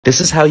This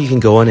is how you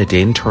can go on a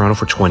date in Toronto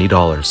for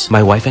 $20.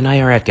 My wife and I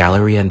are at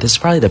Galleria and this is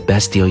probably the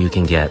best deal you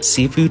can get.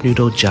 Seafood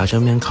noodle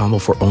jjajangmyeon combo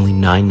for only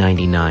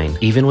 $9.99.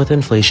 Even with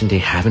inflation, they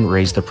haven't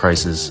raised the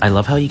prices. I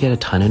love how you get a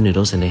ton of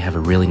noodles and they have a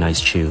really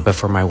nice chew. But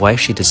for my wife,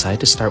 she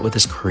decided to start with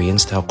this Korean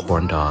style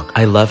corn dog.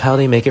 I love how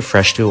they make it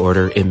fresh to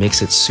order. It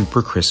makes it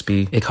super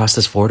crispy. It cost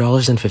us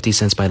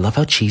 $4.50, but I love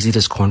how cheesy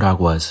this corn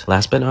dog was.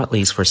 Last but not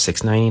least, for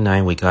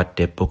 $6.99, we got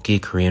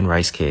tteokbokki Korean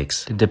rice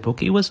cakes. The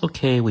tteokbokki was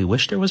okay. We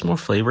wish there was more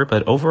flavor,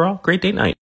 but overall, great date night.